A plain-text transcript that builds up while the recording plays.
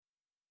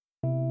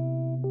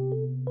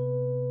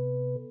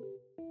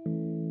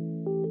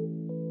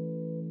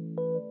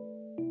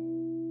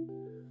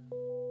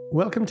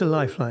Welcome to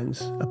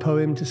Lifelines, a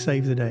poem to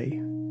save the day,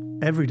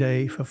 every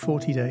day for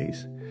 40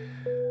 days.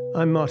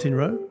 I'm Martin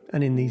Rowe,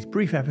 and in these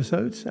brief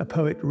episodes, a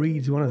poet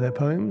reads one of their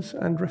poems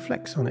and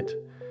reflects on it.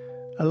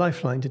 A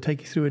lifeline to take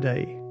you through a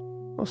day,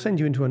 or send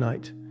you into a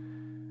night.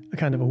 A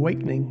kind of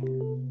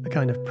awakening, a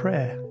kind of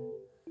prayer.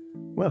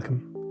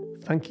 Welcome.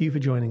 Thank you for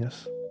joining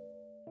us.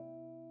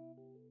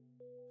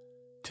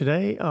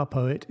 Today, our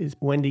poet is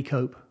Wendy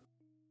Cope.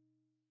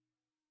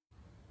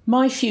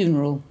 My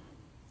funeral.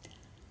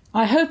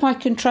 I hope I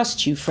can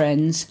trust you,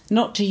 friends,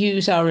 not to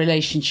use our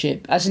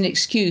relationship as an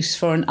excuse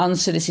for an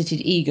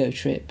unsolicited ego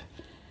trip.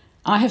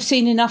 I have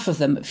seen enough of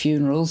them at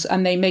funerals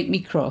and they make me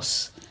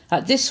cross.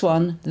 At this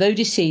one, though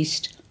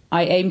deceased,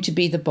 I aim to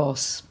be the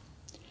boss.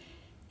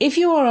 If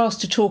you are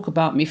asked to talk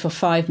about me for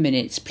 5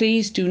 minutes,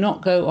 please do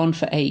not go on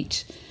for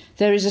 8.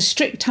 There is a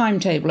strict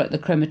timetable at the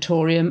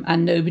crematorium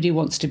and nobody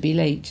wants to be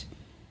late.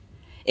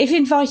 If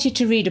invited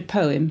to read a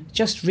poem,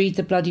 just read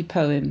the bloody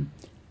poem.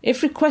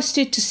 If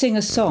requested to sing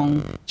a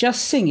song,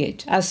 just sing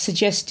it as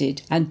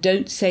suggested and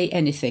don't say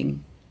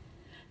anything.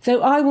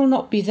 Though I will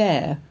not be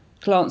there,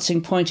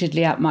 glancing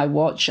pointedly at my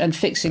watch and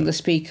fixing the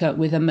speaker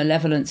with a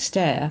malevolent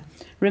stare,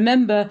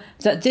 remember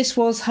that this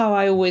was how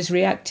I always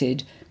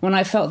reacted when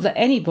I felt that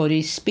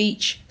anybody's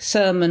speech,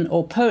 sermon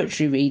or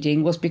poetry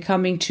reading was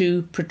becoming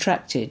too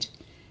protracted.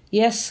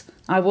 Yes,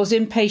 I was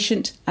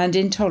impatient and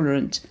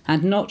intolerant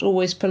and not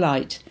always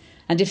polite,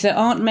 and if there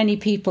aren't many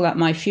people at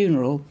my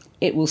funeral,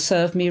 it will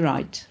serve me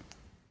right.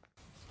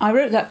 I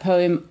wrote that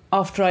poem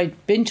after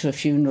I'd been to a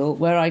funeral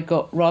where I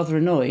got rather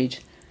annoyed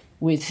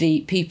with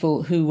the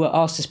people who were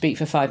asked to speak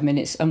for 5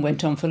 minutes and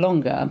went on for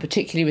longer, and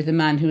particularly with the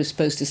man who was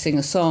supposed to sing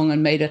a song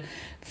and made a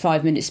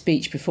 5-minute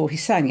speech before he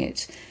sang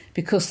it,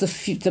 because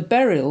the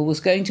burial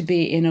was going to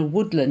be in a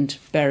woodland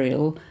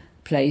burial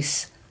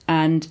place,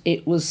 and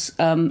it was,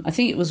 I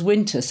think it was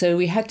winter, so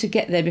we had to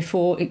get there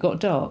before it got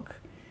dark.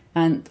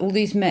 And all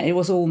these men, it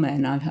was all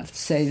men, I have to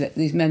say, that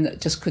these men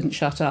that just couldn't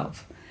shut up.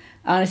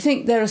 And I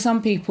think there are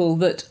some people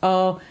that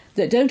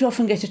don't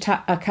often get a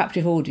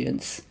captive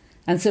audience,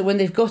 and so when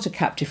they've got a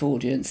captive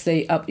audience,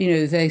 they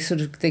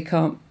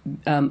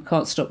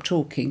can't stop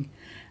talking.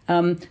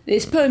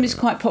 This poem is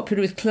quite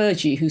popular with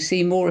clergy who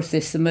see more of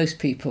this than most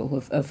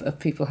people of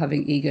people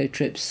having ego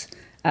trips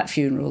at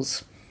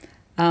funerals.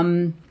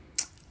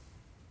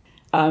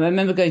 I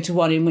remember going to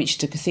one in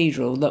Winchester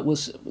Cathedral that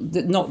was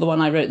not the one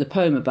I wrote the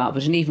poem about,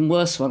 but an even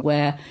worse one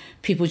where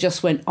people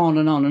just went on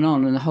and on and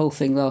on and the whole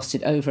thing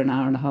lasted over an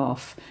hour and a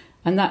half.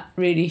 And that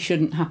really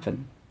shouldn't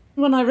happen.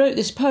 When I wrote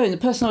this poem, the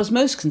person I was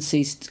most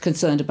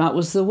concerned about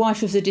was the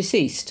wife of the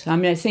deceased. I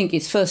mean, I think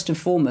it's first and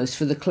foremost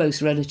for the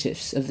close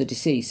relatives of the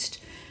deceased.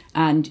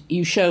 And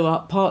you show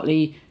up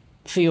partly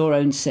for your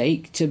own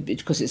sake,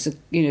 because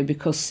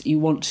because you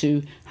want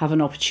to have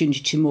an opportunity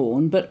to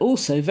mourn, but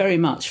also very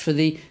much for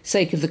the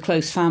sake of the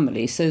close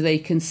family, so they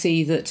can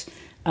see that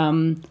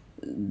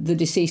the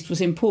deceased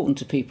was important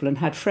to people and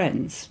had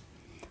friends.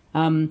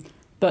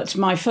 But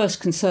my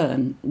first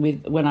concern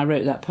when I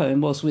wrote that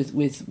poem was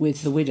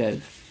with the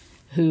widow,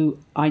 who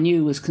I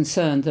knew was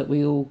concerned that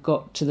we all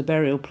got to the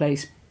burial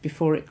place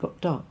before it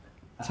got dark.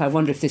 So I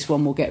wonder if this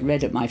one will get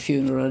read at my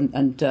funeral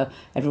and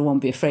everyone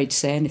will be afraid to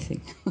say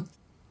anything.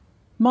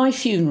 My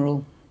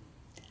funeral.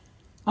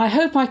 I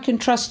hope I can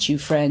trust you,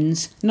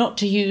 friends, not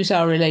to use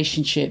our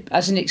relationship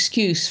as an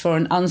excuse for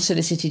an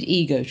unsolicited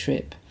ego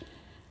trip.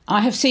 I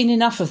have seen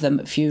enough of them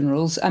at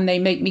funerals and they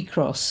make me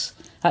cross.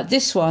 At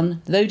this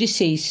one, though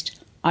deceased,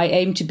 I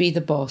aim to be the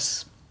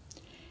boss.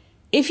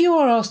 If you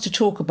are asked to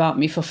talk about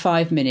me for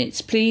 5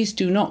 minutes, please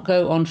do not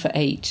go on for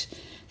 8.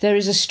 There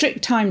is a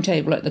strict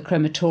timetable at the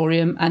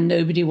crematorium and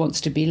nobody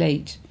wants to be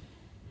late.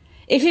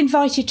 If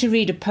invited to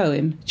read a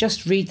poem,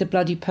 just read the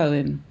bloody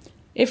poem.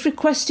 If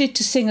requested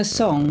to sing a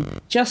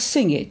song, just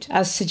sing it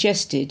as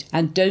suggested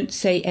and don't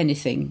say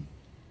anything.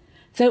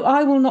 Though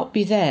I will not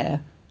be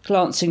there,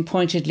 glancing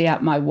pointedly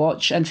at my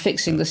watch and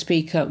fixing the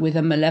speaker with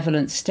a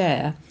malevolent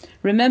stare,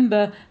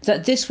 remember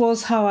that this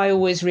was how I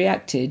always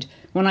reacted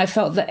when I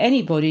felt that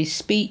anybody's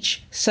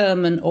speech,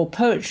 sermon or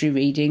poetry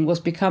reading was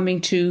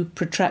becoming too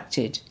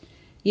protracted.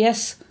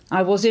 Yes,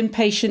 I was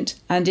impatient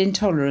and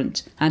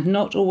intolerant and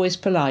not always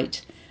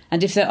polite,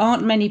 and if there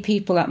aren't many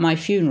people at my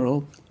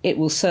funeral, it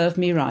will serve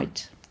me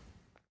right.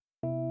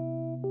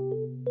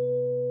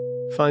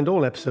 Find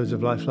all episodes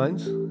of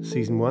Lifelines,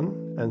 Season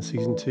 1 and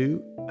Season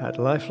 2, at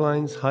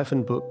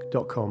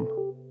lifelines-book.com.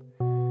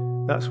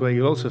 That's where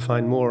you'll also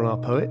find more on our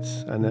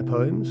poets and their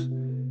poems,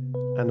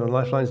 and on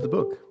Lifelines the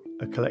Book,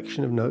 a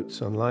collection of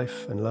notes on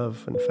life and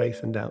love and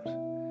faith and doubt.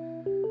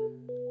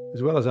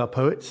 As well as our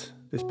poets,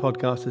 this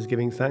podcast is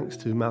giving thanks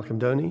to Malcolm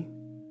Doney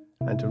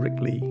and to Rick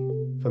Lee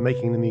for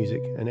making the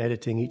music and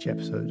editing each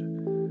episode,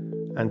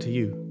 and to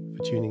you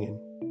for tuning in.